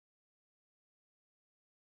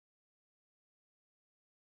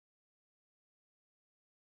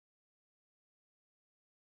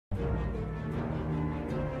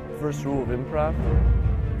first rule of improv?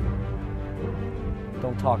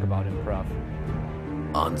 Don't talk about improv.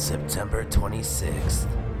 On September 26th.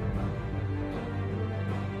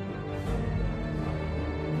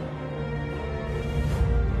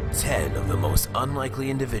 Ten of the most unlikely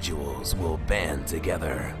individuals will band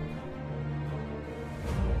together.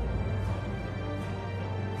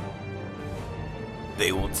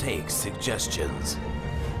 They will take suggestions.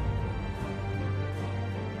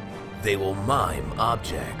 They will mime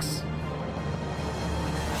objects.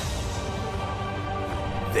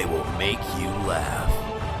 They will make you laugh.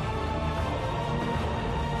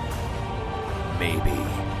 Maybe.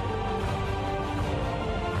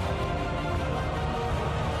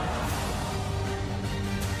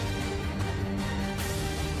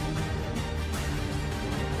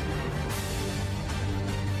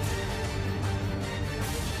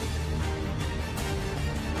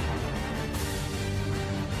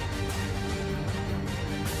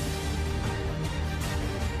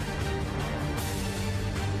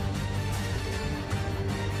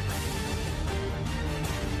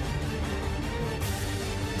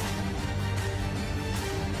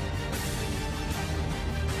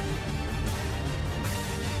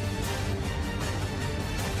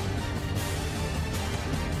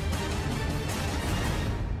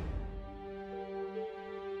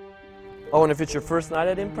 Oh, and if it's your first night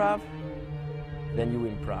at improv, then you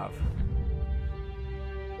improv.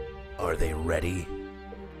 Are they ready?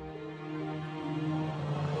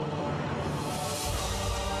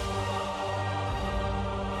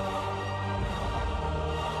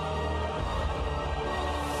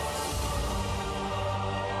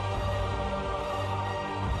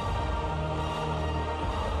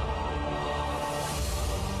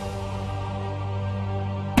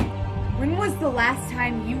 When was the last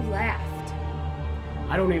time you laughed?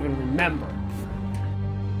 I don't even remember.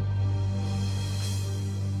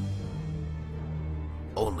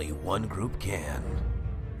 Only one group can.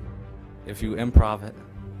 If you improv it,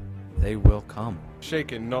 they will come.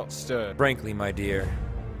 Shaken, not stirred. Frankly, my dear,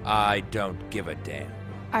 I don't give a damn.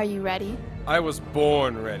 Are you ready? I was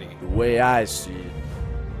born ready. The way I see it,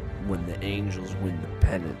 when the angels win the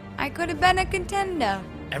pennant. I could have been a contender.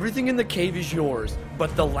 Everything in the cave is yours,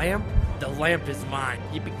 but the lamp is mine.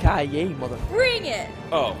 Yippee-ki-yay, mother... Bring it!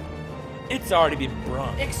 Oh, it's already been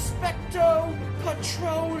brung. Expecto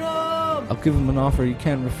Patronum! I'll give him an offer he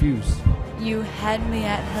can't refuse. You had me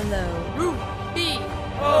at hello. Ruby!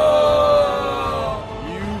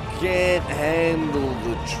 You can't handle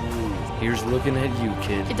the truth. Here's looking at you,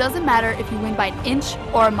 kid. It doesn't matter if you win by an inch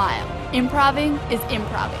or a mile. Improving is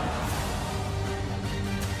improving.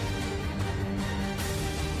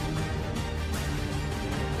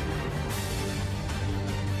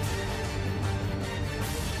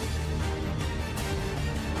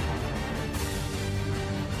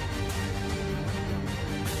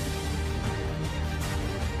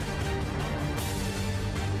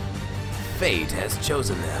 Fate has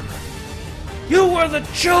chosen them. You were the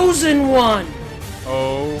chosen one!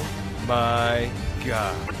 Oh my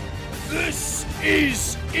god. This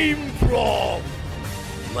is improv!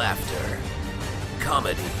 Laughter.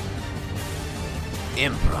 Comedy.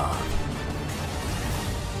 Improv.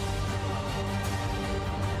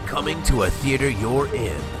 Coming to a theater you're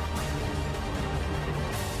in.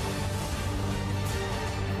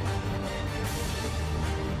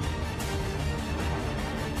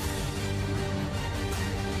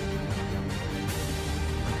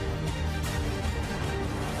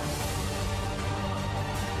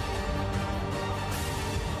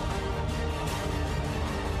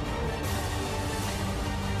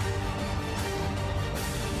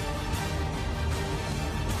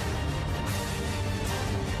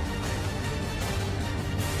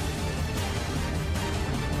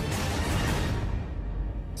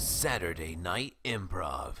 Saturday Night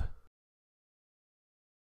Improv.